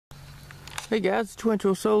Hey guys, it's Twin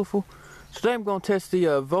Solarful. Today I'm going to test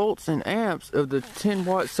the volts and amps of the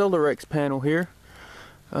 10-watt SolarX panel here.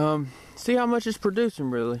 See how much it's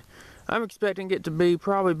producing really. I'm expecting it to be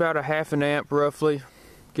probably about a half an amp roughly,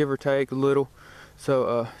 give or take a little.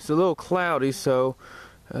 So it's a little cloudy, so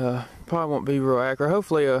probably won't be real accurate.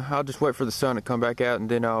 Hopefully I'll just wait for the sun to come back out and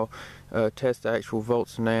then I'll test the actual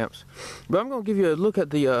volts and amps. But I'm going to give you a look at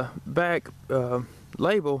the back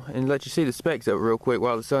label and let you see the specs of it real quick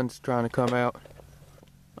while the sun's trying to come out.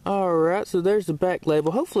 Alright, so there's the back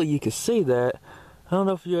label. Hopefully you can see that. I don't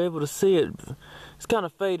know if you're able to see it. It's kind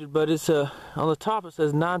of faded, but it's on the top it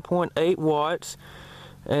says 9.8 watts,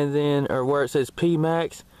 and then where it says P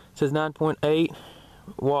max it says 9.8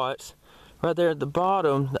 watts. Right there at the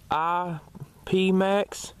bottom, the IP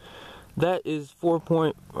max, that is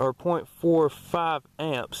 0.45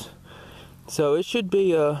 amps. So it should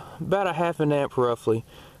be about a half an amp roughly.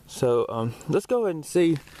 So let's go ahead and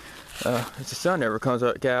see if the sun ever comes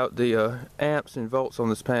back out, the amps and volts on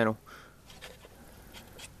this panel.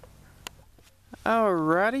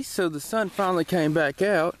 Alrighty, so the sun finally came back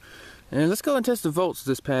out, and let's go and test the volts of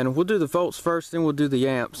this panel. We'll do the volts first, then we'll do the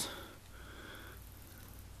amps.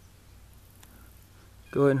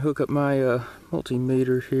 Go ahead and hook up my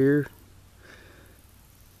multimeter here.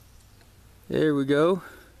 There we go.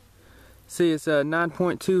 See, it's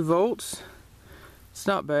 9.2 volts. It's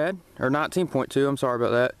not bad, or 19.2. I'm sorry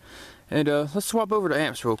about that. And let's swap over to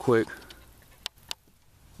amps real quick.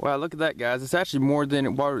 Wow, look at that, guys. It's actually more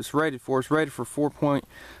than what it's rated for. It's rated for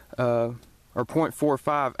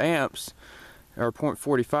 0.45 amps, or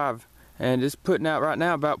 0.45, and it's putting out right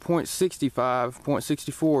now about 0.65,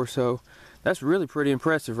 0.64. So that's really pretty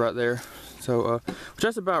impressive right there. So which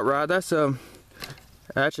that's about right. That's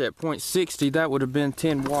actually at 0.60, that would have been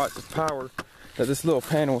 10 watts of power that this little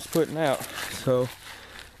panel is putting out. So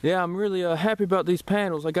yeah, I'm really happy about these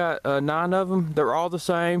panels. I got 9 of them. They're all the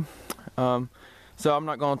same. So I'm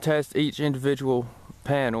not going to test each individual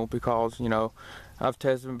panel because, you know, I've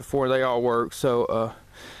tested them before. They all work. So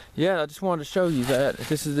yeah, I just wanted to show you that.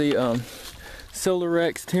 This is the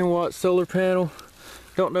SolarX 10-watt solar panel.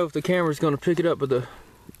 Don't know if the camera's going to pick it up, but the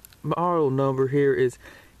model number here is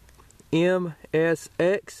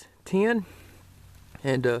MSX10.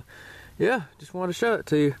 And yeah, just wanted to show it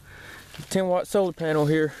to you. 10-watt solar panel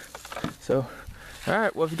here. So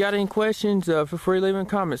alright, well, if you got any questions, feel free to leave in the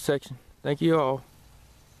comments section. Thank you all.